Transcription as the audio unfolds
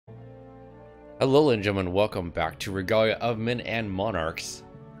Hello, ladies and gentlemen, welcome back to Regalia of Men and Monarchs.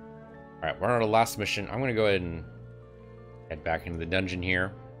 Alright, we're on our last mission. I'm gonna go ahead and head back into the dungeon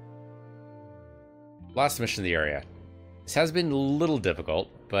here. Last mission of the area. This has been a little difficult,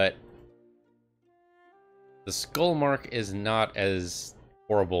 but the skull mark is not as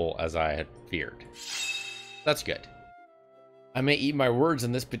horrible as I had feared. That's good. I may eat my words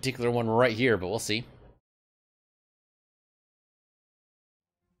in this particular one right here, but we'll see.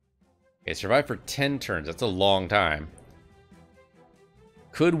 Okay, survive for 10 turns. That's a long time.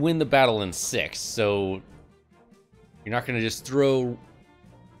 Could win the battle in 6, so you're not going to just throw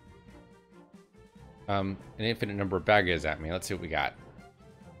an infinite number of bad guys at me. Let's see what we got.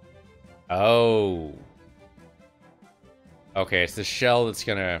 Oh. Okay, it's the shell that's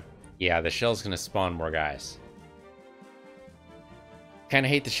going to... Yeah, the shell's going to spawn more guys. Kind of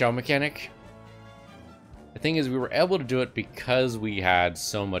hate the shell mechanic. The thing is, we were able to do it because we had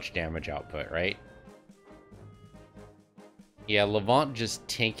so much damage output, right? Yeah, Levant just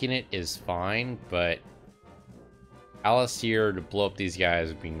tanking it is fine, but Alice here to blow up these guys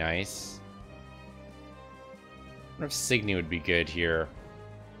would be nice. I wonder if Signy would be good here.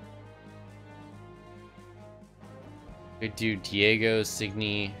 Could do Diego,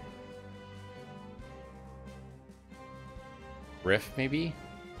 Signy, Riff, maybe?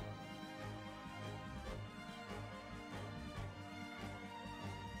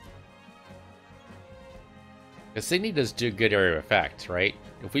 Because Signy does do good area of effect, right?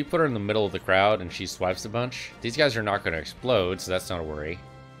 If we put her in the middle of the crowd and she swipes a bunch, these guys are not going to explode, so that's not a worry.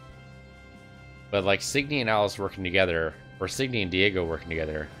 But like Signy and Alice working together, or Signy and Diego working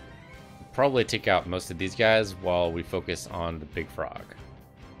together, will probably take out most of these guys while we focus on the big frog.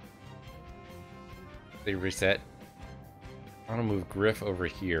 They reset. I want to move Griff over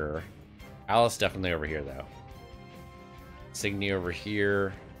here. Alice definitely over here, though. Signy over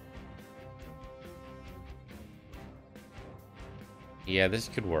here. Yeah, this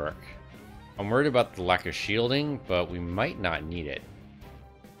could work. I'm worried about the lack of shielding, but we might not need it.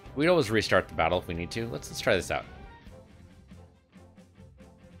 We'd always restart the battle if we need to. Let's try this out.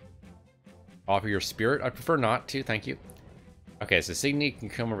 Offer your spirit? I prefer not to, thank you. Okay, so Signy can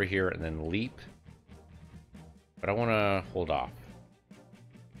come over here and then leap. But I want to hold off.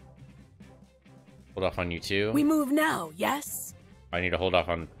 Hold off on you too. We move now, yes? I need to hold off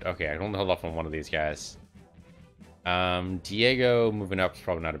on... Okay, I can only hold off on one of these guys. Diego moving up is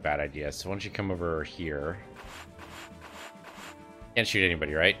probably not a bad idea. So why don't you come over here? Can't shoot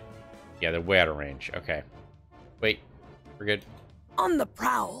anybody, right? Yeah, they're way out of range. Okay. Wait. We're good. On the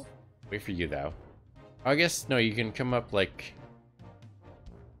prowl. Wait for you, though. I guess, no, you can come up, like...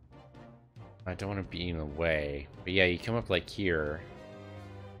 I don't want to be in the way. But yeah, you come up, like, here.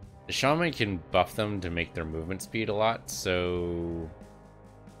 The shaman can buff them to make their movement speed a lot, so...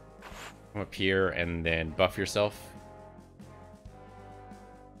 Come up here and then buff yourself.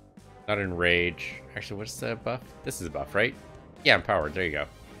 Not in rage. Actually, what's the buff? This is a buff, right? Yeah, empowered. There you go.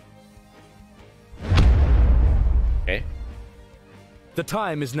 Okay. The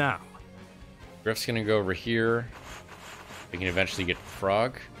time is now. Griff's gonna go over here. We can eventually get the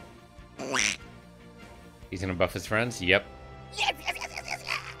frog. He's gonna buff his friends. Yep. Yes, yes, yes, yes, yes,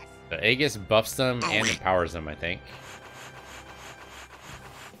 yes. So Aegis buffs them and empowers them, I think.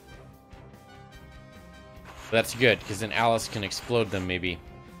 But that's good, because then Alice can explode them, maybe.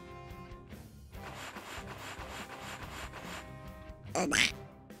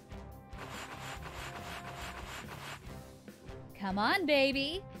 Come on,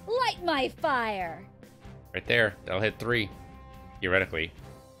 baby. Light my fire. Right there. That'll hit 3. Theoretically.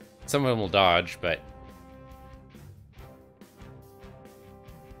 Some of them will dodge, but...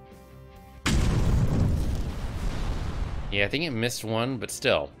 Yeah, I think it missed one, but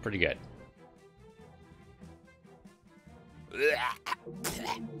still, pretty good.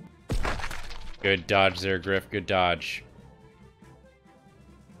 Good dodge there, Griff. Good dodge.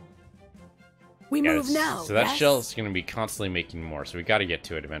 We move now. So that yes? shell's going to be constantly making more, so we got to get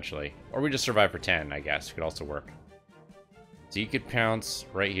to it eventually. Or we just survive for 10, I guess. Could also work. So you could pounce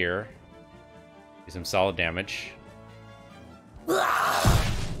right here. Do some solid damage.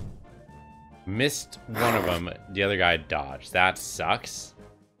 Missed one of them. The other guy dodged. That sucks.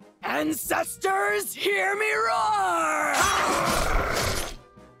 Ancestors, hear me roar!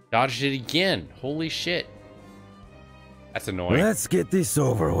 Dodged it again. Holy shit. That's annoying. Let's get this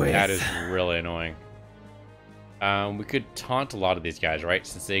over with. That is really annoying. We could taunt a lot of these guys, right?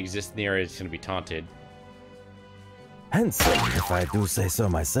 Since they exist in the area, it's going to be taunted. Handsome, if I do say so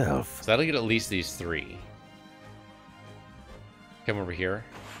myself. So that'll get at least these 3. Come over here.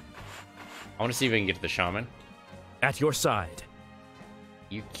 I want to see if I can get to the shaman. At your side.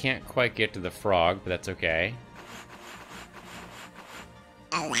 You can't quite get to the frog, but that's okay.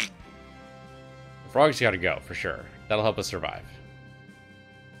 The frog's gotta go, for sure. That'll help us survive.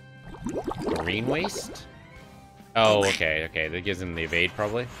 Green waste? Oh, okay, okay. That gives him the evade,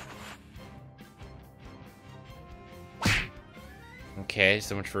 probably. Okay,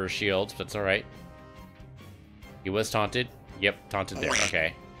 so much for his shields, but it's alright. He was taunted. Yep, taunted there.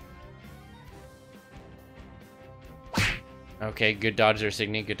 Okay. Okay, good dodge there,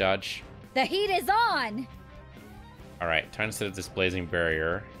 Signy. Good dodge. The heat is on! Alright, time to set up this blazing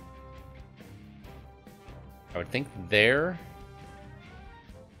barrier. I would think there.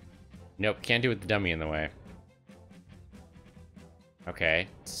 Nope, can't do it with the dummy in the way. Okay,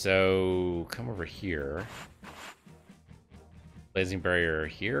 so come over here. Blazing barrier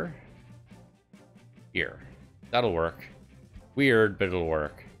here. Here. That'll work. Weird, but it'll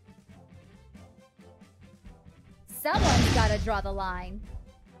work. Someone's gotta draw the line.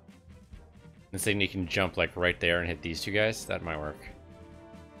 This thing you can jump like right there and hit these two guys. That might work.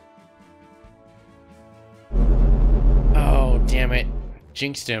 Oh, damn it.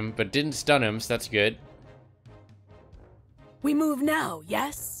 Jinxed him, but didn't stun him, so that's good. We move now,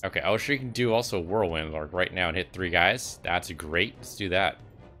 yes? Okay, oh, sure you can do also Whirlwind like right now and hit 3 guys. That's great. Let's do that.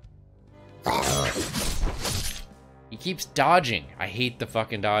 He keeps dodging. I hate the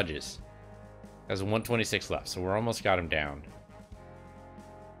fucking dodges. Has 126 left, so we're almost got him down.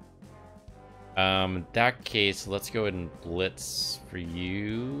 In that case, let's go ahead and blitz for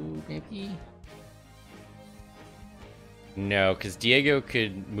you, maybe? No, because Diego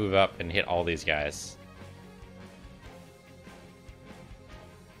could move up and hit all these guys.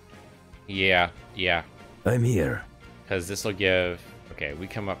 Yeah. I'm here. Because this will give... Okay, we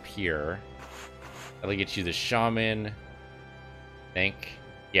come up here. That'll get you the shaman. I think.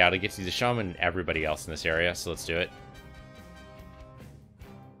 Yeah, it'll get you the shaman and everybody else in this area, so let's do it.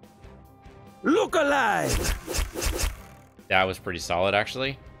 Look alive! That was pretty solid,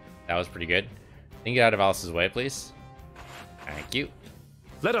 actually. That was pretty good. Can you get out of Alice's way, please? Thank you.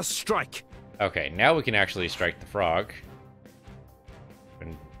 Let us strike. Okay, now we can actually strike the frog.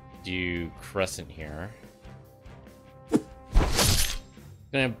 And do crescent here.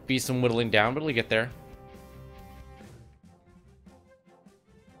 Gonna be some whittling down, but we'll get there.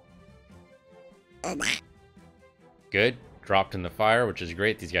 Good. Dropped in the fire, which is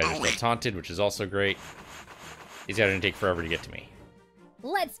great. These guys are still taunted, which is also great. These guys are gonna take forever to get to me.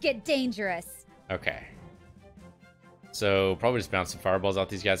 Let's get dangerous. Okay. So, probably just bounce some fireballs out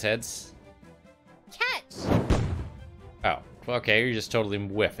these guys' heads. Catch! Oh, okay, you just totally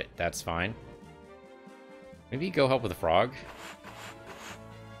whiff it. That's fine. Maybe go help with the frog.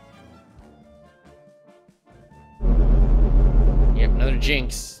 Yep, another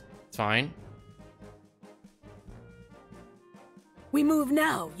jinx. It's fine. We move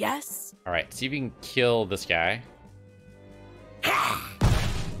now, yes? Alright, see if you can kill this guy. That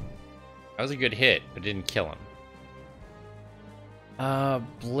was a good hit, but didn't kill him.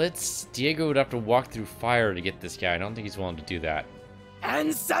 Blitz. Diego would have to walk through fire to get this guy. I don't think he's willing to do that.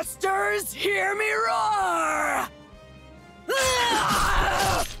 Ancestors, hear me roar!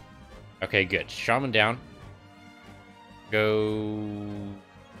 Okay, good. Shaman down. Go...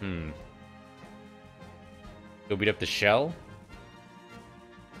 Go beat up the shell.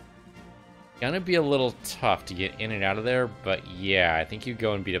 Gonna be a little tough to get in and out of there, but yeah, I think you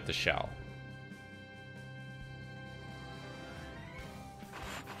go and beat up the shell.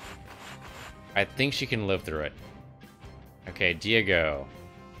 I think she can live through it. Okay, Diego.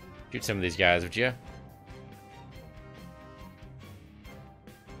 Shoot some of these guys, would you? I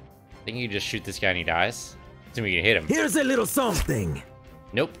think you just shoot this guy and he dies. Assume you can hit him. Here's a little something.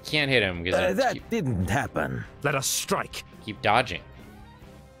 Nope, can't hit him because That didn't happen. Let us strike. keep dodging.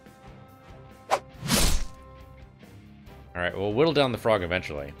 Alright, we'll whittle down the frog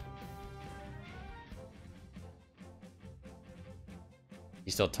eventually.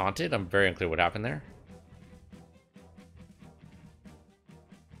 He's still taunted? I'm very unclear what happened there.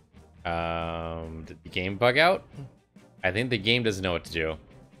 Did the game bug out? I think the game doesn't know what to do.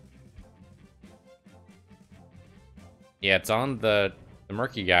 Yeah, it's on the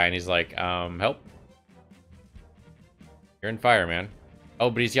murky guy, and he's like, help. You're in fire, man. Oh,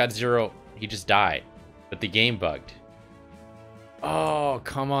 but he's got 0. He just died. But the game bugged. Oh,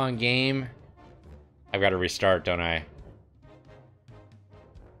 come on, game. I've got to restart, don't I?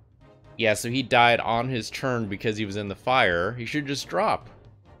 Yeah, so he died on his turn because he was in the fire. He should just drop.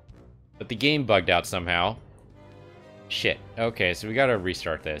 But the game bugged out somehow. Shit. Okay, so we gotta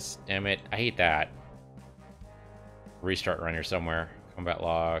restart this. Damn it. I hate that. Restart run here somewhere. Combat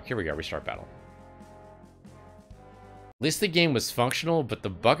log. Here we go. Restart battle. least the game was functional, but the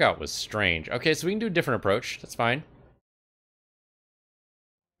bug out was strange. Okay, so we can do a different approach. That's fine.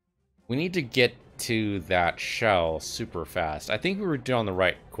 We need to get to that shell super fast. I think we were on the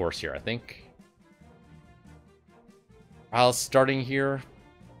right course here. I think I'll starting here.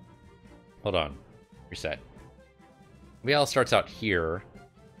 Hold on. Reset. Maybe starts out here.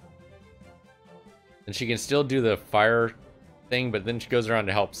 And she can still do the fire thing, but then she goes around and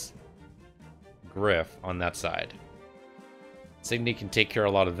helps Griff on that side. Signy can take care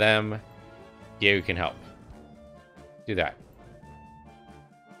of a lot of them. Diego can help. Do that.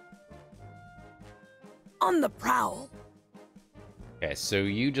 On the prowl. Okay, so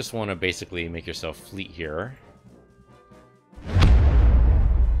you just want to basically make yourself fleet here.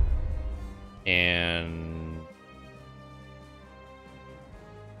 And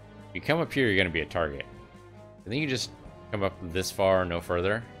if you come up here, you're going to be a target. I think you just come up this far, no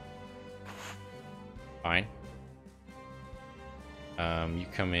further. Fine. You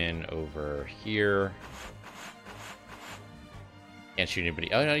come in over here. Can't shoot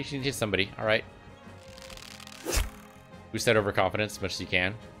anybody. Oh, no, you can hit somebody. All right. Boost that overconfidence as much as you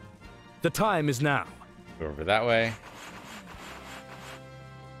can. The time is now. Go over that way.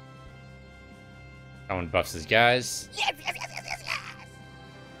 Someone buffs his guys. Yes, yes, yes, yes, yes, yes.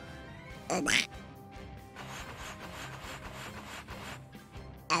 Oh my.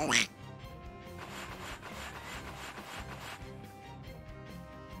 Oh my.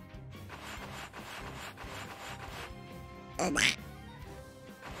 Oh my.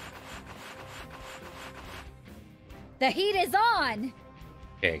 The heat is on!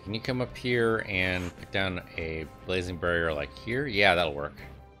 Okay, can you come up here and put down a blazing barrier like here? Yeah, that'll work.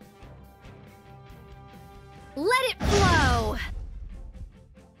 Let it flow!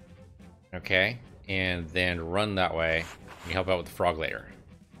 Okay, and then run that way. Can you help out with the frog later?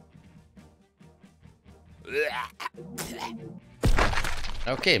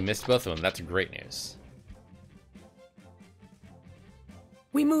 Okay, missed both of them. That's great news.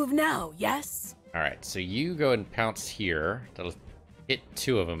 We move now, yes? Alright, so you go and pounce here. That'll hit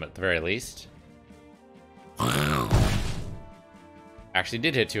 2 of them at the very least. Actually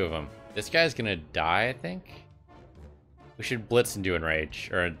did hit 2 of them. This guy's gonna die, I think. We should blitz and do enrage,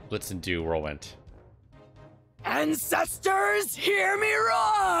 or blitz and do whirlwind. Ancestors, hear me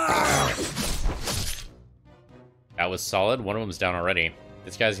roar! That was solid. One of them's down already.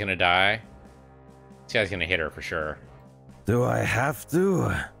 This guy's gonna die. This guy's gonna hit her for sure. Do I have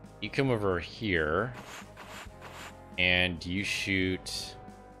to? You come over here, and you shoot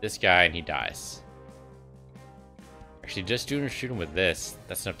this guy, and he dies. Actually, just shoot him with this.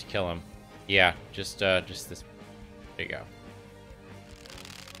 That's enough to kill him. Yeah, just this. There you go.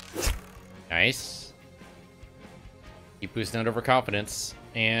 Nice. Keep boosting out overconfidence,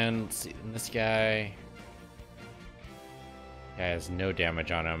 and let's see, this guy has no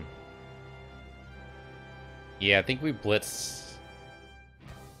damage on him. Yeah, I think we blitz.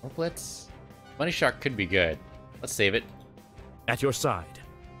 More blitz? Money shot could be good. Let's save it. At your side.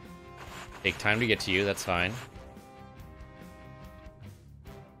 Take time to get to you, that's fine.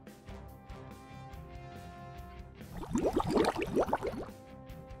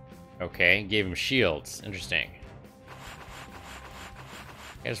 Okay, gave him shields. Interesting.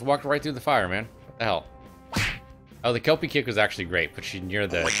 I just walked right through the fire, man. What the hell? Oh, the Kelpie kick was actually great. Put you near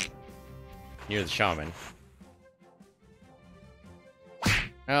the shaman.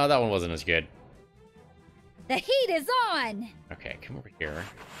 Oh, that one wasn't as good. The heat is on! Okay, come over here.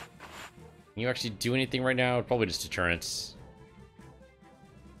 Can you actually do anything right now? Probably just deterrence.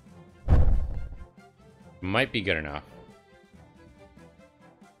 Might be good enough.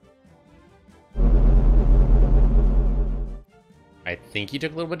 I think he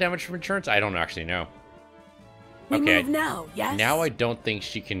took a little bit of damage from deterrence. I don't actually know. We Okay. move now, yes? Now I don't think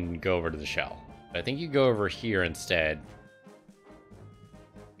she can go over to the shell. I think you go over here instead.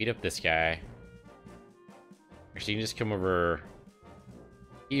 Beat up this guy. Actually, you can just come over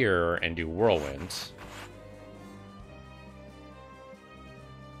here and do whirlwind.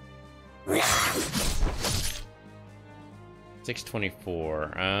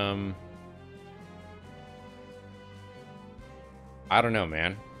 $624. I don't know,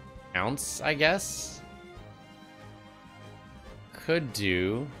 man. Ounce, I guess? Could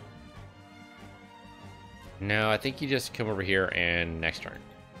do. No, I think you just come over here and next turn.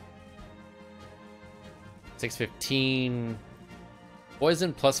 615.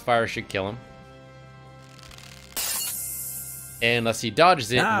 Poison plus fire should kill him. Unless he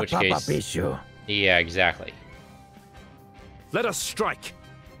dodges it, in which case... Pichu. Yeah, exactly. Let us strike.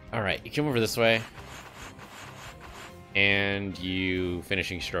 Alright, you come over this way. And you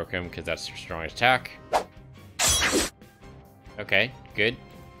finishing stroke him, because that's your strongest attack. Okay, good.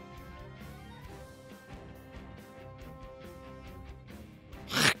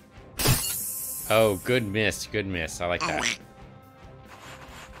 Oh, good miss, good miss. I like that.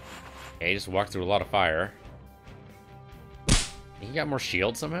 Okay, just walked through a lot of fire. He got more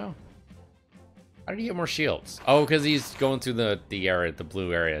shields somehow? How did he get more shields? Oh, because he's going through the area, the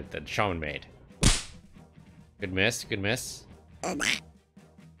blue area that Shaman made. Good miss, good miss. I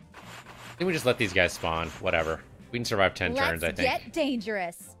think we just let these guys spawn. Whatever. We can survive 10 turns, I think. Let's get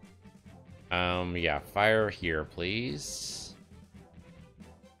dangerous. Yeah, fire here, please.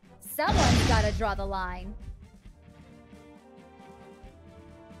 Someone's gotta draw the line.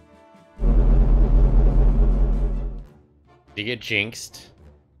 You get jinxed.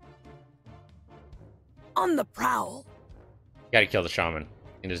 On the prowl. Gotta kill the shaman.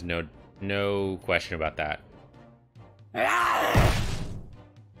 And there's no question about that.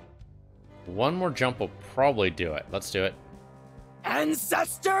 One more jump will probably do it. Let's do it.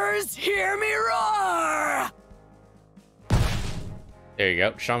 Ancestors, hear me roar! There you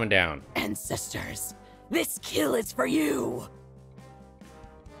go. Shaman down. Ancestors, this kill is for you.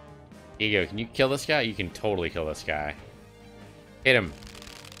 Diego, can you kill this guy? You can totally kill this guy. Hit him.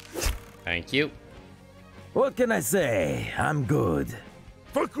 Thank you. What can I say? I'm good.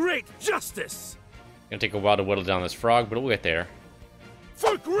 For great justice! Gonna take a while to whittle down this frog, but we'll get there.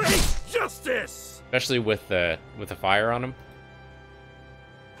 For great justice! Especially with the fire on him.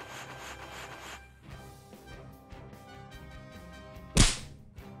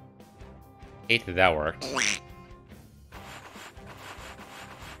 Hate that worked.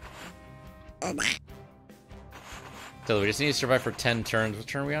 So we just need to survive for 10 turns. What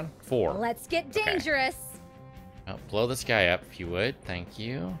turn are we on? 4. Let's get dangerous. Oh, blow this guy up if you would. Thank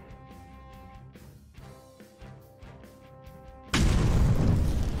you.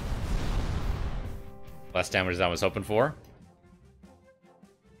 Less damage than I was hoping for.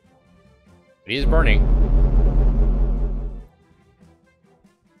 But he is burning.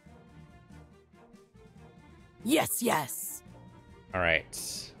 Yes, yes.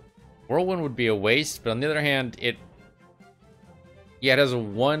 Alright. Whirlwind would be a waste, but on the other hand, it has a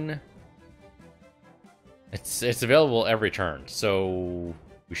 1... It's available every turn, so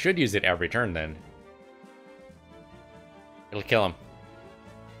we should use it every turn then. It'll kill him.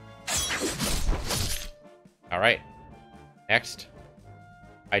 Alright. Next.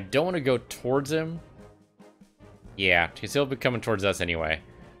 I don't want to go towards him. Yeah, because he'll be coming towards us anyway.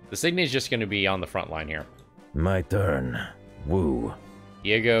 The Signy is just going to be on the front line here. My turn. Woo.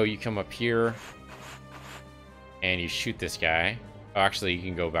 Diego, you come up here. And you shoot this guy. Oh, actually, you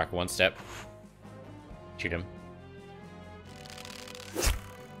can go back one step. Shoot him.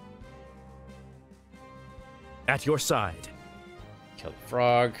 At your side. Kill the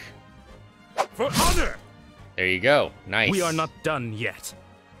frog. For honor! There you go. Nice. We are not done yet.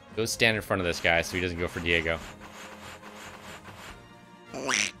 Go stand in front of this guy so he doesn't go for Diego.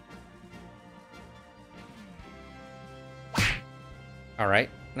 Alright,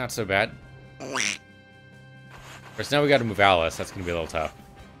 not so bad. Of course, now we gotta move Alice. That's gonna be a little tough.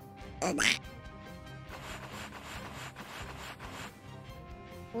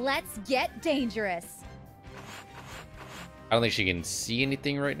 Let's get dangerous. I don't think she can see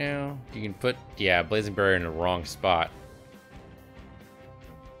anything right now. You can put, yeah, Blazing Barrier in the wrong spot.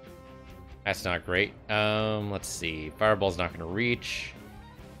 That's not great. Let's see. Fireball's not gonna reach.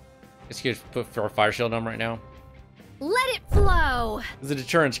 Guess you could put Fire Shield on right now. Let it flow. The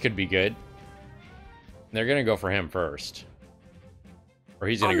deterrence could be good. They're gonna go for him first. Or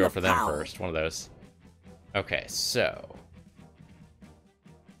he's gonna go for them first. One of those. Okay, so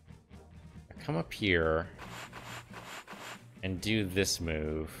I come up here and do this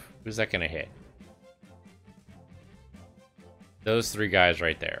move. Who's that gonna hit? Those 3 guys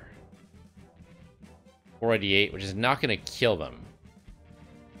right there. 488, which is not gonna kill them.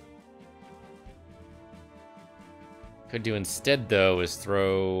 Could do instead though is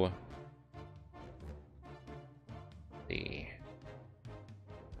throw the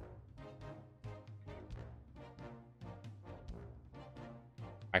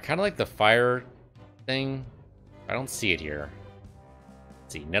I kind of like the fire thing. I don't see it here.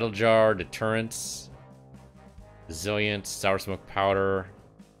 Let's see, Nettle Jar, Deterrence, Resilient, Sour Smoke Powder,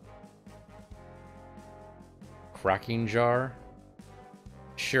 Cracking Jar.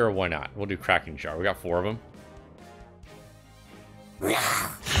 Sure, why not? We'll do Cracking Jar. We got 4 of them.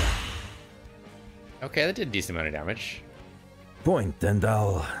 Okay, that did a decent amount of damage. Point and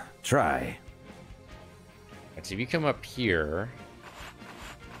I'll try. Let's see, if you come up here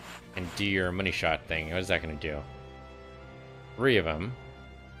and do your money shot thing, what is that going to do? 3 of them.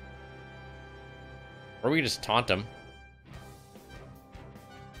 Or we can just taunt them.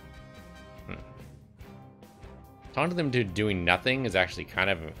 taunting them to doing nothing is actually kind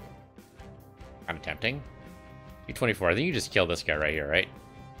of tempting. E24, I think you just kill this guy right here, right?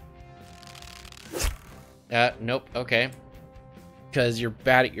 Nope, okay. Because you're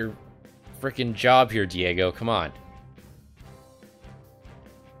bad at your freaking job here, Diego. Come on.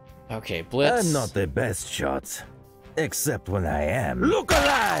 Okay, Blitz. I'm not the best shot. Except when I am. Look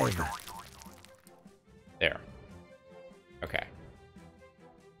alive! There. Okay.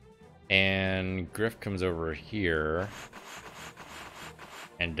 And Griff comes over here.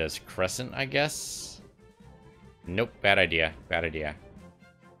 And does Crescent, I guess? Nope, bad idea. Bad idea.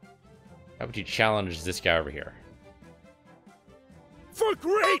 How about you challenge this guy over here? For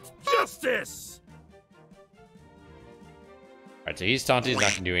great justice! Alright, so he's taunted, he's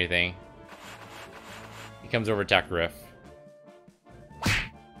not gonna do anything. He comes over to attack Griff.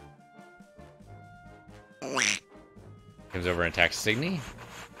 Comes over and attacks Signy.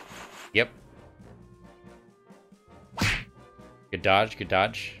 Yep. Good dodge, good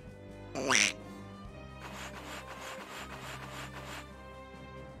dodge.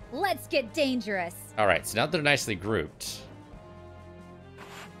 Let's get dangerous. Alright, so now they're nicely grouped.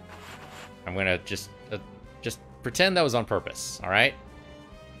 I'm gonna just pretend that was on purpose, alright?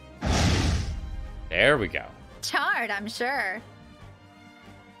 There we go. Charred, I'm sure.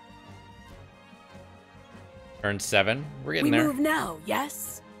 Turn 7. We're getting We there. move now,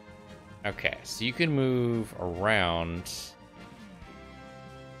 yes? Okay, so you can move around.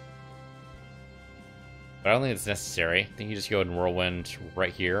 But I don't think it's necessary. I think you just go ahead and whirlwind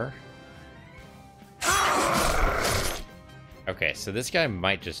right here. Okay, so this guy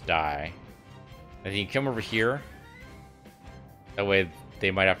might just die. I think you come over here. That way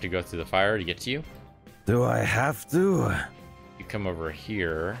they might have to go through the fire to get to you. Do I have to? You come over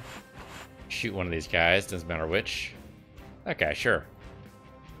here. Shoot one of these guys, doesn't matter which. Okay, sure.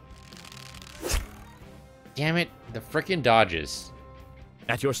 Damn it, the frickin' dodges.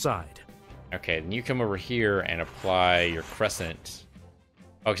 At your side. Okay, then you come over here and apply your Crescent.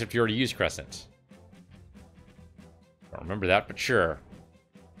 Oh, except you already used Crescent. Don't remember that, but sure.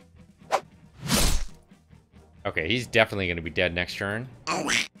 Okay, he's definitely going to be dead next turn.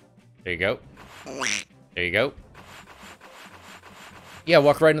 There you go. There you go. Yeah,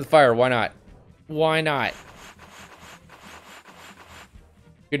 walk right into the fire. Why not? Why not?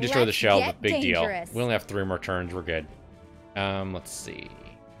 Could destroy the Let's shell, get but big dangerous. deal. We only have 3 more turns. We're good. Let's see.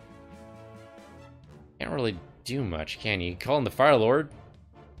 Can't really do much, can you? Call him the Fire Lord?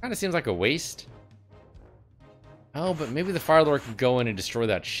 Kind of seems like a waste. Oh, but maybe the Fire Lord can go in and destroy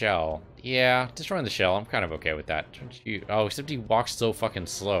that shell. Yeah, destroying the shell, I'm kind of okay with that. Oh, except he walks so fucking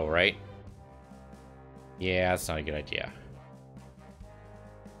slow, right? Yeah, that's not a good idea.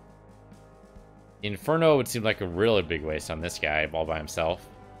 Inferno would seem like a really big waste on this guy all by himself.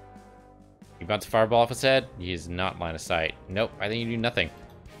 You bounce a fireball off his head, he's not line of sight. Nope, I think you do nothing.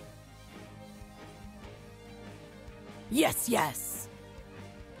 Yes, yes.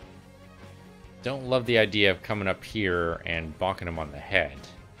 Don't love the idea of coming up here and bonking him on the head.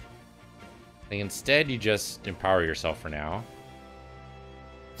 I think instead you just empower yourself for now.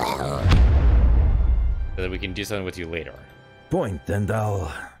 So that we can do something with you later. Point and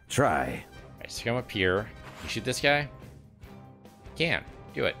I'll try. Alright, so come up here. You shoot this guy? You can.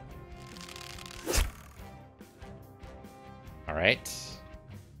 Do it. Alright.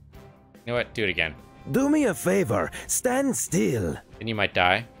 You know what? Do it again. Do me a favor, stand still. Then you might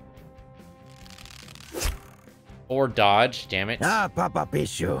die. Or dodge, damn it. Ah, Papa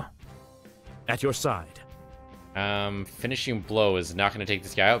Pichu. At your side. Finishing blow is not going to take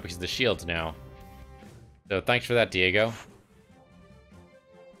this guy out because of the shields now. So thanks for that, Diego.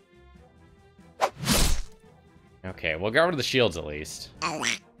 Okay, we'll get rid of the shields at least.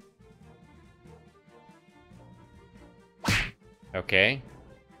 Okay.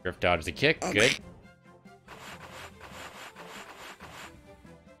 Griff dodges a kick, good.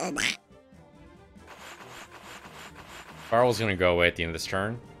 Firewall's going to go away at the end of this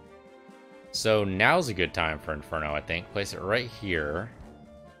turn. So now's a good time for Inferno, I think. Place it right here.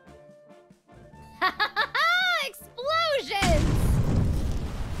 Explosions!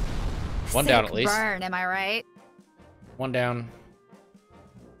 One down at least. Burn, am I right? One down.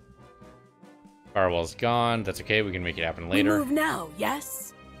 Firewall's gone. That's okay. We can make it happen We later. move now,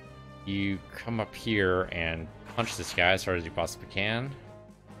 yes? You come up here and punch this guy as hard as you possibly can.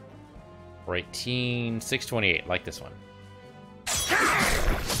 For 18, 628, like this one.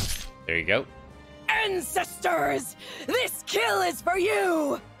 There you go. Ancestors! This kill is for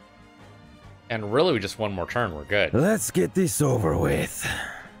you! And really, with just one more turn, we're good. Let's get this over with.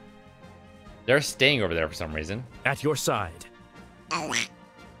 They're staying over there for some reason. At your side. Oh,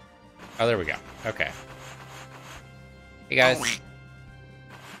 there we go. Okay. Hey guys.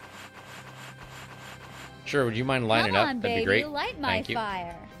 Sure, would you mind lining Come up? on, That'd baby, be great. light my Thank you.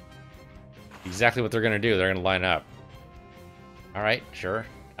 fire. Exactly what they're gonna do. They're gonna line up. Alright, sure.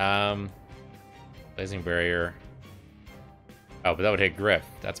 Blazing barrier. Oh, but that would hit Griff.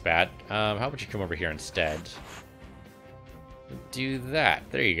 That's bad. How about you come over here instead? Do that.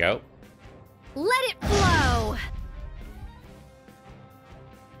 There you go. Let it flow!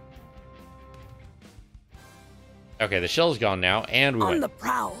 Okay, the shell's gone now, and we On win. the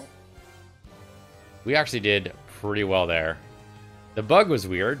prowl. We actually did pretty well there. The bug was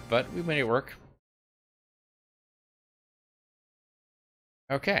weird, but we made it work.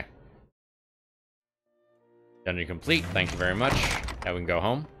 Okay. Dungeon complete. Thank you very much. Now we can go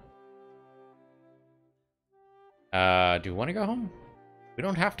home. Do we want to go home? We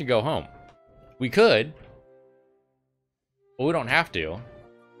don't have to go home. We could. But we don't have to.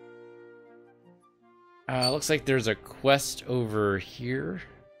 Looks like there's a quest over here.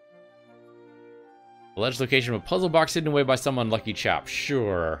 Alleged location of a puzzle box hidden away by some unlucky chap.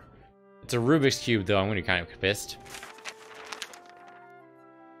 Sure. It's a Rubik's Cube, though. I'm going to be kind of pissed.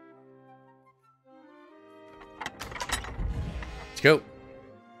 Let's go.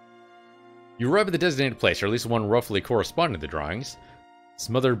 You arrive at the designated place, or at least one roughly corresponding to the drawings.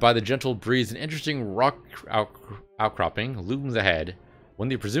 Smothered by the gentle breeze, an interesting rock outcropping looms ahead, one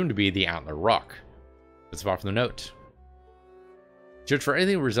they presume to be the Antler Rock. The spot from the note. Search for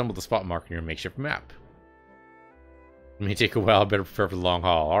anything that resembles the spot marked in your makeshift map. It may take a while, better prepare for the long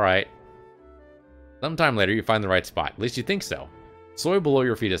haul. Alright. Sometime later, you find the right spot. At least you think so. Soil below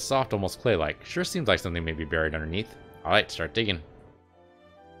your feet is soft, almost clay-like. Sure seems like something may be buried underneath. Alright, start digging.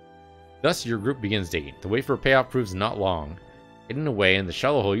 Thus, your group begins digging. The wait for a payoff proves not long. Hidden away in the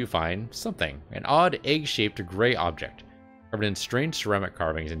shallow hole, you find something. An odd, egg-shaped gray object, covered in strange ceramic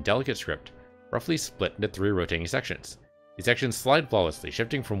carvings and delicate script, roughly split into 3 rotating sections. These sections slide flawlessly,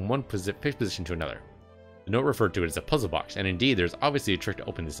 shifting from one position to another. The note referred to it as a puzzle box, and indeed, there's obviously a trick to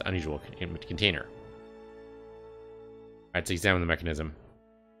open this unusual container. Alright, let's examine the mechanism.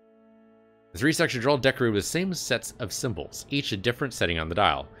 The 3 sections are all decorated with the same sets of symbols, each a different setting on the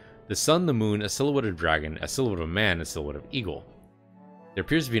dial. The sun, the moon, a silhouette of dragon, a silhouette of man, and a silhouette of eagle. There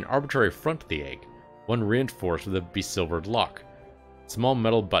appears to be an arbitrary front to the egg, one reinforced with a besilvered lock. A small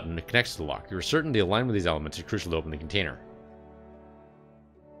metal button connects to the lock. You are certain the alignment of these elements is crucial to open the container.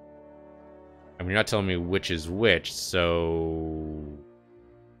 I mean, you're not telling me which is which, so...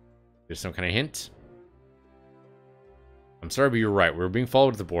 There's some kind of hint? I'm sorry, but you're right. We're being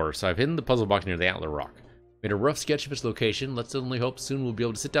followed to the border, so I've hidden the puzzle box near the Antler Rock. Made a rough sketch of its location. Let's only hope soon we'll be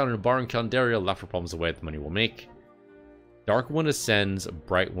able to sit down in a bar in Caldaria, laugh our problems away at the money we'll make. Dark one ascends,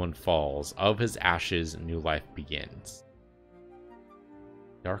 bright one falls. Of his ashes, new life begins.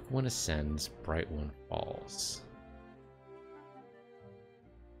 Dark one ascends, bright one falls.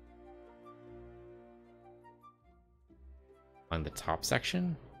 On the top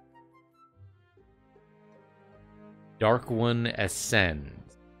section? Dark one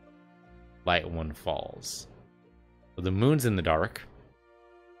ascends, light one falls. So the moon's in the dark.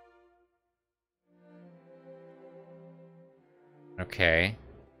 Okay.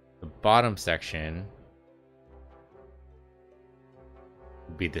 The bottom section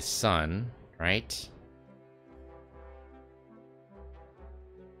would be the sun, right?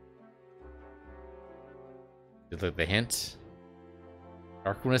 Just like the hint.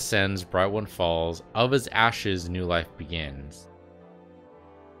 Dark one ascends, bright one falls. Of his ashes, new life begins.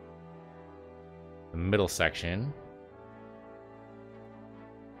 The middle section.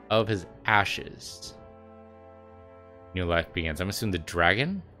 Of his ashes, new life begins. I'm assuming the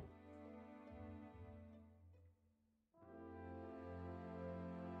dragon?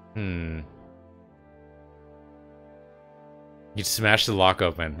 You smash the lock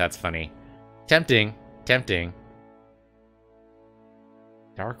open. That's funny. Tempting. Tempting.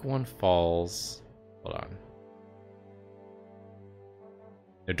 Dark one falls. Hold on.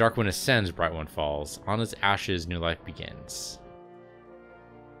 The dark one ascends, bright one falls. On his ashes, new life begins.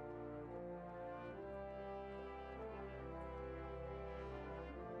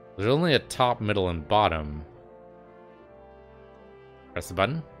 There's only a top, middle, and bottom. Press the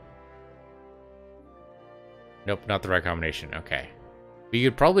button. Nope, not the right combination. Okay. But you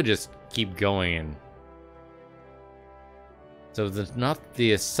could probably just keep going and... So it's not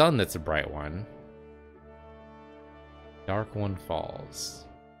the sun that's a bright one. Dark one falls.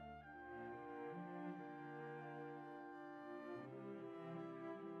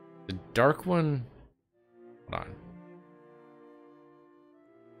 The dark one... Hold on.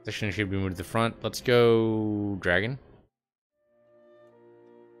 Section should be moved to the front. Let's go dragon.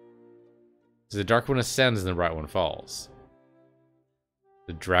 So the dark one ascends and the bright one falls.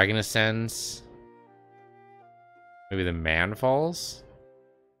 The dragon ascends. Maybe the man falls?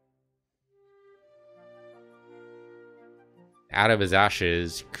 Out of his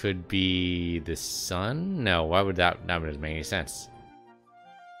ashes could be the sun? No, why would that doesn't make any sense?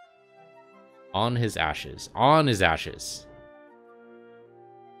 On his ashes. On his ashes.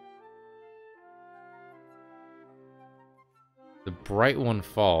 The bright one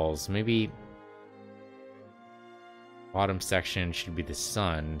falls. Maybe bottom section should be the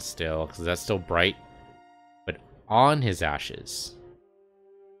sun still, because that's still bright. But on his ashes.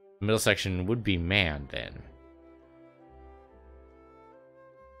 The middle section would be man then.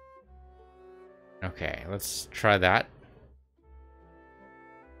 Okay, let's try that.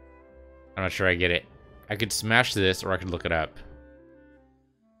 I'm not sure I get it. I could smash this or I could look it up.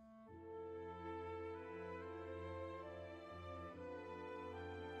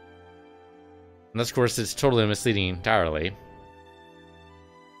 And of course, it's totally misleading entirely.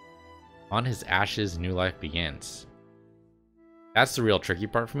 On his ashes, new life begins. That's the real tricky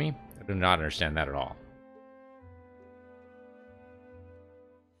part for me. I do not understand that at all.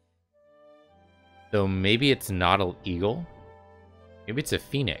 So maybe it's not an eagle. Maybe it's a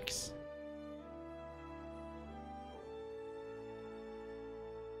phoenix.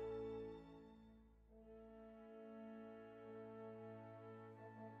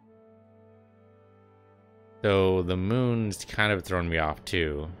 So the moon's kind of thrown me off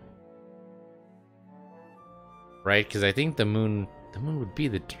too. Right? Because I think the moon would be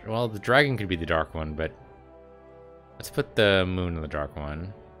the, well, the dragon could be the dark one, but let's put the moon in the dark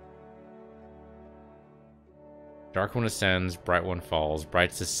one. Dark one ascends, bright one falls.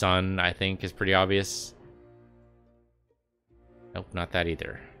 Bright's the sun, I think, is pretty obvious. Nope, not that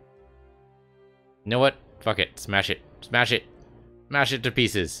either. You know what? Fuck it. Smash it. Smash it. Smash it to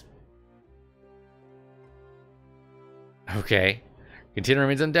pieces. Okay. Container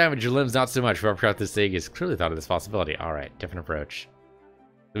remains undamaged. Your limbs not so much. Whoever crafted this egg has clearly thought of this possibility. Alright, different approach.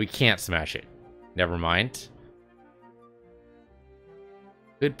 So we can't smash it. Never mind.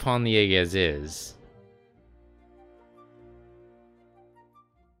 Could pawn the egg as is.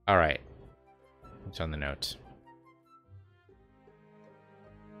 Alright. What's on the note?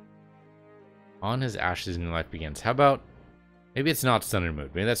 On his ashes, new life begins. How about... maybe it's not sun and moon.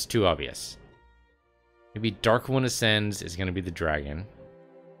 Maybe that's too obvious. Maybe dark one ascends is going to be the dragon.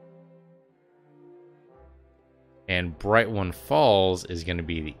 And bright one falls is going to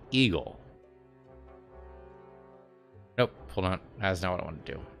be the eagle. Nope, hold on. That's not what I want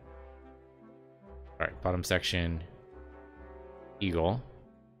to do. Alright, bottom section. Eagle.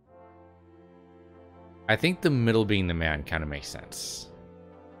 I think the middle being the man kind of makes sense.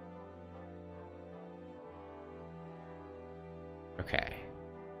 Okay.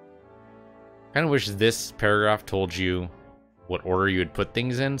 Kind of wish this paragraph told you what order you would put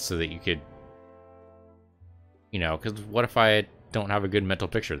things in so that you could, you know, because what if I don't have a good mental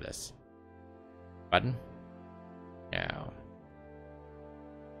picture of this? Button? No.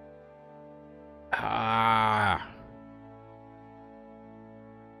 Ah.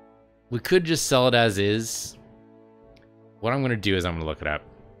 We could just sell it as is. What I'm going to do is I'm going to look it up.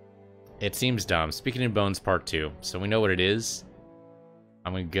 It seems dumb. Speaking in Bones Part 2. So we know what it is.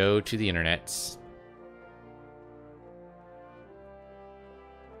 I'm going to go to the internet.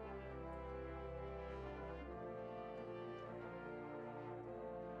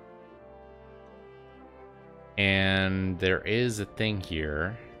 And there is a thing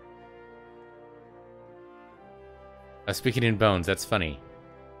here. Speaking in Bones, that's funny.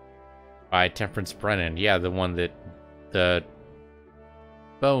 By Temperance Brennan. Yeah, the one that... the...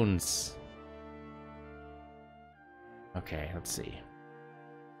 Bones. Okay, let's see.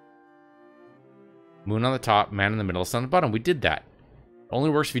 Moon on the top, man in the middle, sun on the bottom. We did that.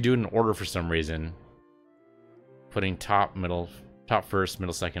 Only works if you do it in order for some reason. Putting top, middle, top first,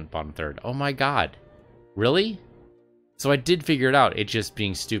 middle second, bottom third. Oh my god. Really? So I did figure it out. It's just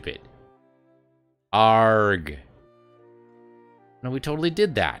being stupid. Arg. No, we totally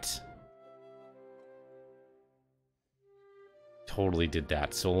did that. Totally did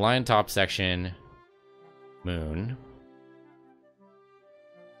that. So line top section, moon.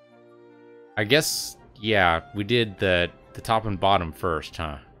 I guess, yeah, we did the top and bottom first,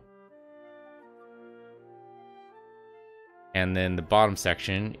 huh? And then the bottom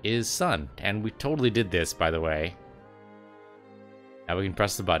section is sun. And we totally did this, by the way. Now we can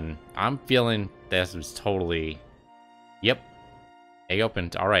press the button. I'm feeling this was totally... Yep. Egg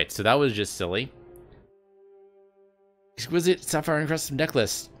opened. Alright, so that was just silly. Exquisite sapphire encrusted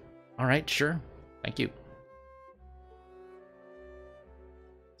necklace. Alright, sure. Thank you.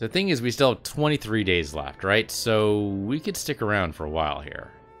 The thing is, we still have 23 days left, right? So we could stick around for a while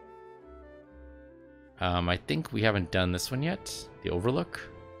here. I think we haven't done this one yet. The Overlook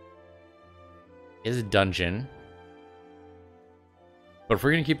is a dungeon. But if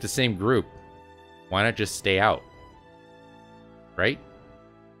we're going to keep the same group, why not just stay out? Right?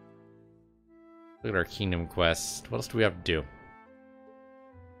 Look at our kingdom quest. What else do we have to do?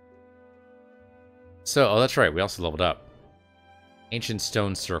 So, oh, that's right. We also leveled up. Ancient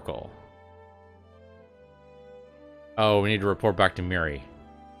Stone Circle. Oh, we need to report back to Miri.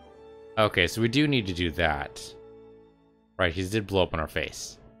 Okay, so we do need to do that. Right, he did blow up in our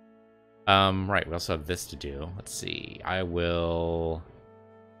face. Right, we also have this to do. Let's see. I will...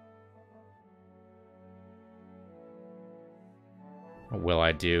 What will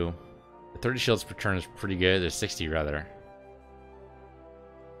I do? The 30 shields per turn is pretty good. There's 60, rather.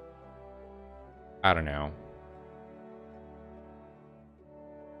 I don't know.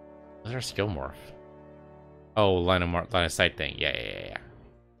 What's our skill morph? Oh, line of sight thing. Yeah.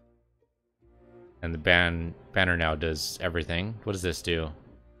 And the banner now does everything. What does this do?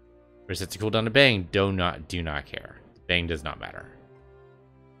 Resets the cooldown to bang. Do not care. Bang does not matter.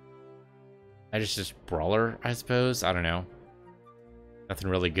 I just brawler, I suppose. I don't know. Nothing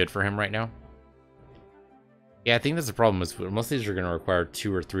really good for him right now. Yeah, I think that's the problem. Is most of these are going to require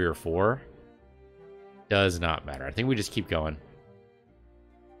 2 or 3 or 4. Does not matter. I think we just keep going.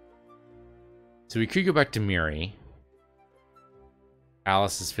 So we could go back to Miri.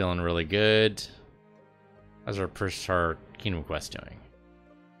 Alice is feeling really good. How's our Kingdom Quest doing?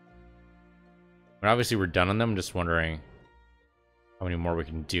 But obviously we're done on them. I'm just wondering how many more we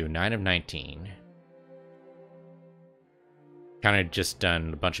can do. 9 of 19. Kind of just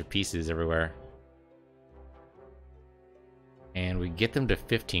done a bunch of pieces everywhere. And we get them to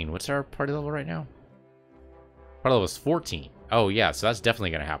 15. What's our party level right now? Party level is 14. Oh yeah, so that's definitely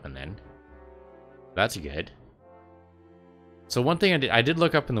going to happen then. That's good. So one thing I did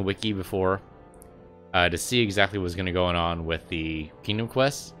look up in the wiki before to see exactly what was going to go on with the Kingdom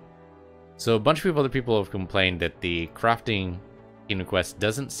Quest. So a bunch of other people have complained that the crafting Kingdom Quest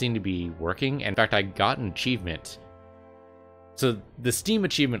doesn't seem to be working. In fact, I got an achievement. So the Steam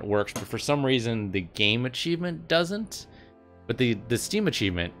achievement works, but for some reason the game achievement doesn't. But the Steam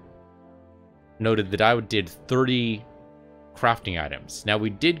achievement noted that I did 30 crafting items. Now, we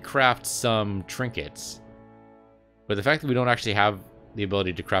did craft some trinkets, but the fact that we don't actually have the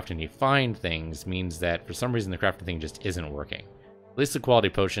ability to craft any fine things means that for some reason the crafting thing just isn't working. At least the quality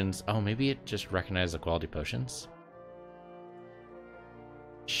potions. Oh, maybe it just recognized the quality potions?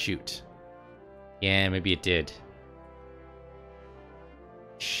 Shoot. Yeah, maybe it did.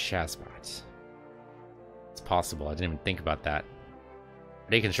 Shazbot. It's possible. I didn't even think about that.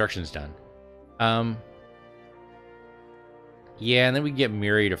 Day construction's done. Yeah, and then we get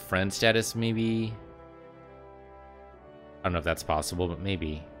Miri to friend status, maybe. I don't know if that's possible, but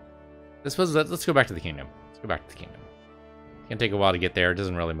maybe. Let's go back to the kingdom. Let's go back to the kingdom. It's gonna take a while to get there. It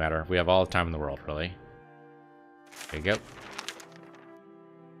doesn't really matter. We have all the time in the world, really. There you go.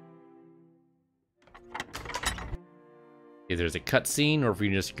 Either there's a cutscene, or if we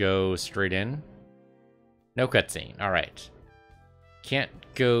can just go straight in. No cutscene. All right. Can't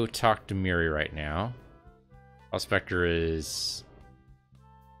go talk to Miri right now. Prospector is...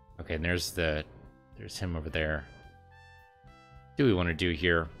 Okay, and there's him over there. What do we want to do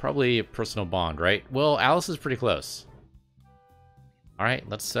here? Probably a personal bond, right? Well, Alice is pretty close. Alright,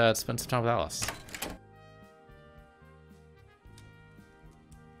 let's spend some time with Alice.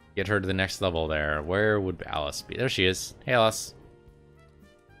 Get her to the next level there. Where would Alice be? There she is. Hey, Alice.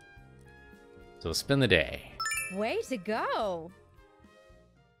 So we'll spend the day. Way to go.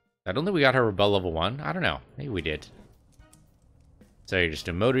 I don't think we got her Rebel level 1. I don't know. Maybe we did. So you just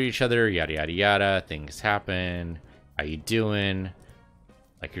emote at each other, yada yada yada. Things happen. How you doing?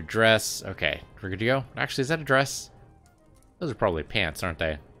 Like your dress. Okay, we're good to go. Actually, is that a dress? Those are probably pants, aren't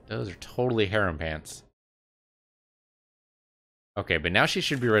they? Those are totally harem pants. Okay, but now she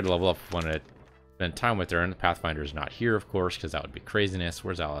should be ready to level up if we want to spend time with her. And the Pathfinder is not here, of course, because that would be craziness.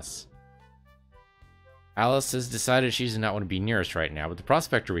 Where's Alice? Alice has decided she does not want to be near us right now, but the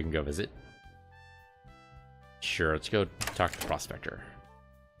Prospector we can go visit. Sure, let's go talk to the Prospector.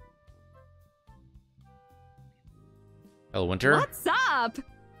 Hello, Winter. What's up?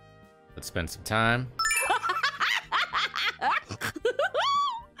 Let's spend some time.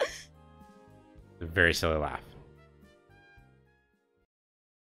 A very silly laugh.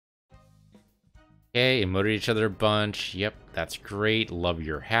 Okay, emoted each other a bunch. Yep, that's great. Love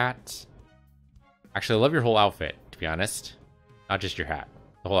your hat. Actually, I love your whole outfit, to be honest. Not just your hat.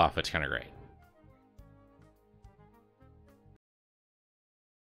 The whole outfit's kind of great.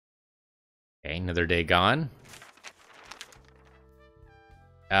 Okay, another day gone.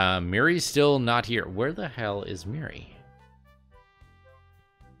 Miri's still not here. Where the hell is Miri?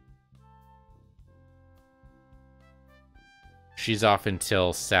 She's off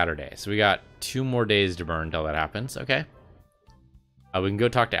until Saturday. So we got 2 more days to burn until that happens. Okay. We can go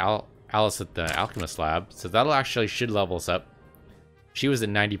talk to Alice at the Alchemist Lab. So that'll actually should level us up. She was at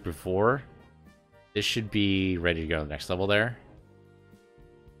 90 before. This should be ready to go to the next level there.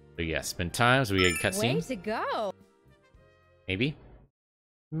 So yeah, spend time. So we get a cutscene. Way to go. Maybe.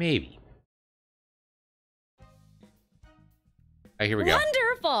 Maybe. Alright, here we go.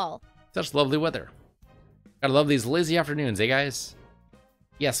 Wonderful. Such lovely weather. Gotta love these lazy afternoons, eh, guys?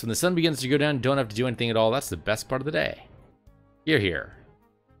 Yes, when the sun begins to go down, don't have to do anything at all. That's the best part of the day. Here.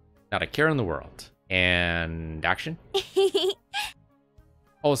 Not a care in the world. And action?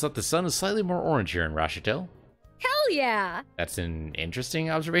 Oh, it's that the sun is slightly more orange here in Rashitel. Hell yeah. That's an interesting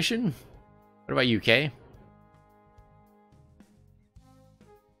observation. What about you, Kay?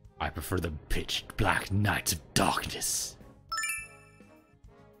 I prefer the pitch black nights of darkness.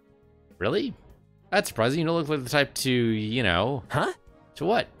 Really? That's surprising. You don't look like the type to, you know... Huh? To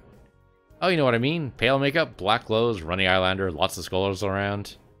what? Oh, you know what I mean. Pale makeup, black clothes, runny eyeliner, lots of scholars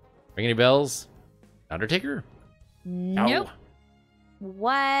around. Ring any bells? Undertaker? Nope. Ow.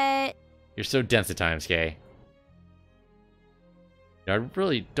 What? You're so dense at times, Kay. I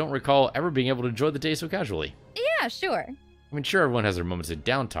really don't recall ever being able to enjoy the day so casually. Yeah, sure. I mean, sure, everyone has their moments of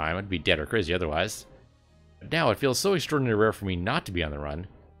downtime. I'd be dead or crazy otherwise. But now it feels so extraordinarily rare for me not to be on the run.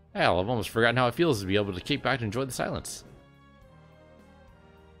 Hell, I've almost forgotten how it feels to be able to kick back and enjoy the silence.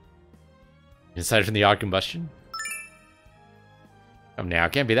 Aside from the odd combustion? Come now,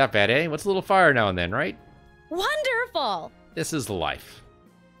 can't be that bad, eh? What's a little fire now and then, right? Wonderful. This is the life.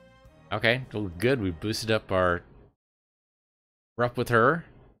 Okay, well, good. We boosted up our... We're up with her.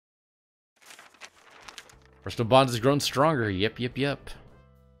 Personal bond has grown stronger. Yep.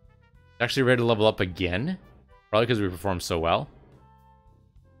 Actually ready to level up again. Probably because we performed so well.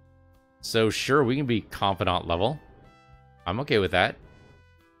 So sure, we can be confidant level. I'm okay with that.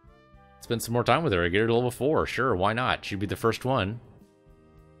 Spend some more time with her. Get her to level 4. Sure, why not? She'd be the first one.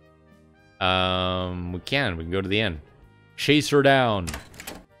 We can go to the end. Chase her down.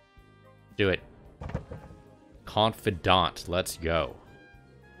 Do it. Confidant. Let's go.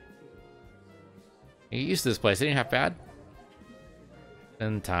 Get used to this place. It ain't half bad.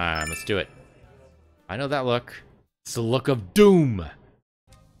 Spend time. Let's do it. I know that look. It's the look of doom.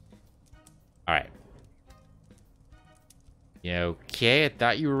 Alright. Yeah, okay. I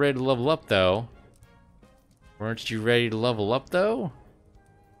thought you were ready to level up, though. Weren't you ready to level up, though?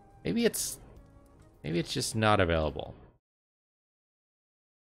 Maybe it's just not available.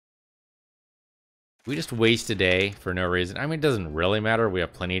 We just waste a day for no reason. I mean, it doesn't really matter. We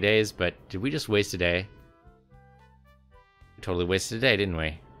have plenty of days, but did we just waste a day? We totally wasted a day, didn't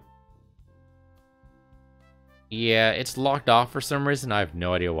we? Yeah, it's locked off for some reason. I have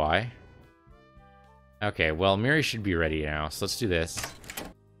no idea why. Okay, well, Miri should be ready now, so let's do this.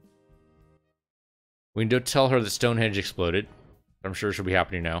 We can go tell her that Stonehenge exploded. I'm sure she'll be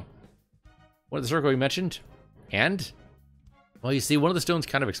happy to know. What of the circle you mentioned? And? Well, you see, one of the stones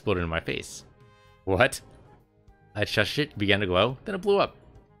kind of exploded in my face. What? I touched it, began to glow, then it blew up.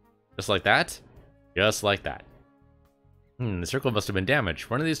 Just like that? Just like that. The circle must have been damaged.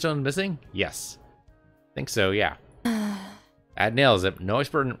 One of these stones missing? Yes. Think so, yeah. Add nails. No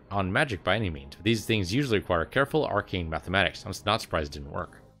expert on magic by any means, but these things usually require careful arcane mathematics. I'm not surprised it didn't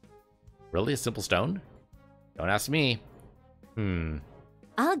work. Really? A simple stone? Don't ask me.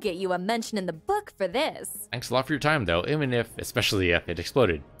 I'll get you a mention in the book for this. Thanks a lot for your time, though, especially if it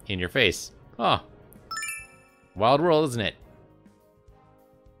exploded in your face. Huh. Wild world, isn't it?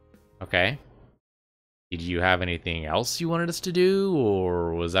 Okay. Did you have anything else you wanted us to do,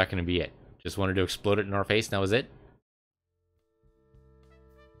 or was that going to be it? Just wanted to explode it in our face, and that was it?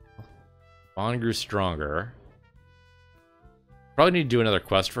 Bond grew stronger. Probably need to do another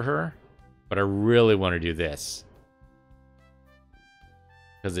quest for her, but I really want to do this.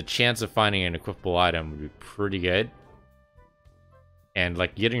 Because the chance of finding an equipable item would be pretty good. And,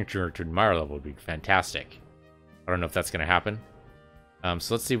 like, getting her to admire level would be fantastic. I don't know if that's going to happen.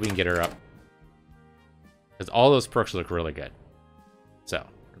 So let's see if we can get her up. Because all those perks look really good. So,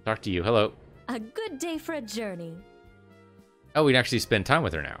 I'll talk to you. Hello. A good day for a journey. Oh, we can actually spend time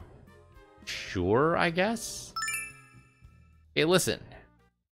with her now. Sure, I guess? Hey, listen.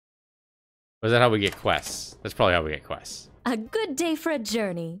 Or is that how we get quests? That's probably how we get quests. A good day for a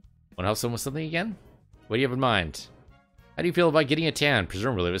journey. Want to help someone with something again? What do you have in mind? How do you feel about getting a tan,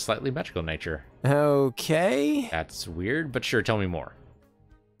 presumably of a slightly magical nature? Okay. That's weird, but sure, tell me more.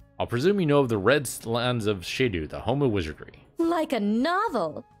 I'll presume you know of the Red Lands of Shedu, the home of wizardry. Like a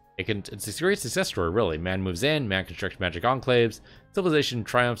novel. It's a great success story, really. Man moves in, man constructs magic enclaves, civilization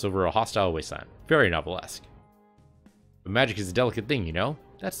triumphs over a hostile wasteland. Very novelesque. But magic is a delicate thing, you know?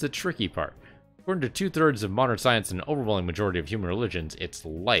 That's the tricky part. According to 2/3 of modern science and an overwhelming majority of human religions, it's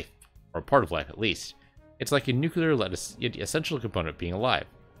life, or part of life at least. It's like a nuclear yet essential component being alive.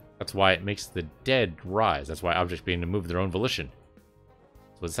 That's why it makes the dead rise. That's why objects begin to move of their own volition.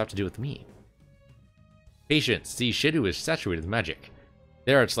 So what does this have to do with me? Patience. See, Shedu is saturated with magic.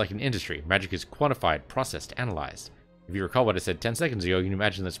 There, it's like an industry. Magic is quantified, processed, analyzed. If you recall what I said 10 seconds ago, you can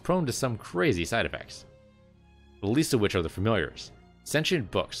imagine that's prone to some crazy side effects. The least of which are the familiars. Sentient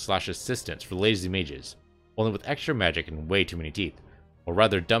books / assistants for lazy mages, only with extra magic and way too many teeth. Or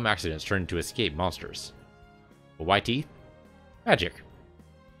rather, dumb accidents turned into escape monsters. But why teeth? Magic.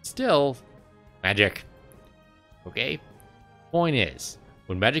 Still, magic. Okay? Point is,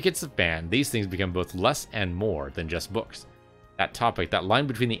 when magic hits the fan, these things become both less and more than just books. That topic, that line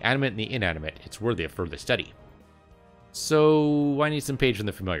between the animate and the inanimate, it's worthy of further study. So, I need some page from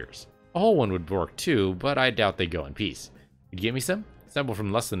the familiars. A whole one would work too, but I doubt they go in peace. Could you get me some? A sample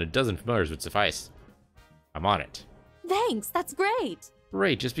from less than a dozen familiars would suffice. I'm on it. Thanks, that's great.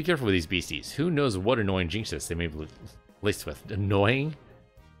 Great, just be careful with these beasties. Who knows what annoying jinxes they may be laced with. Annoying?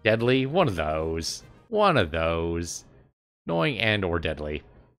 Deadly? One of those. One of those. Annoying and or deadly.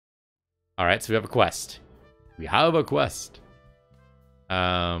 Alright, so we have a quest. We have a quest.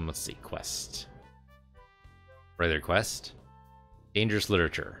 Let's see, quest. Regular quest. Dangerous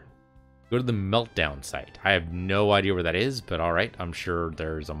literature. Go to the Meltdown site. I have no idea where that is, but alright, I'm sure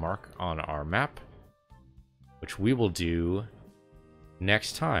there's a mark on our map, which we will do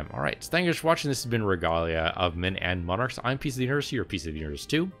next time. Alright, so thank you for watching. This has been Regalia of Men and Monarchs. I'm Piece of the Universe, you're Piece of the Universe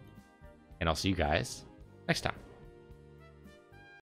too, and I'll see you guys next time.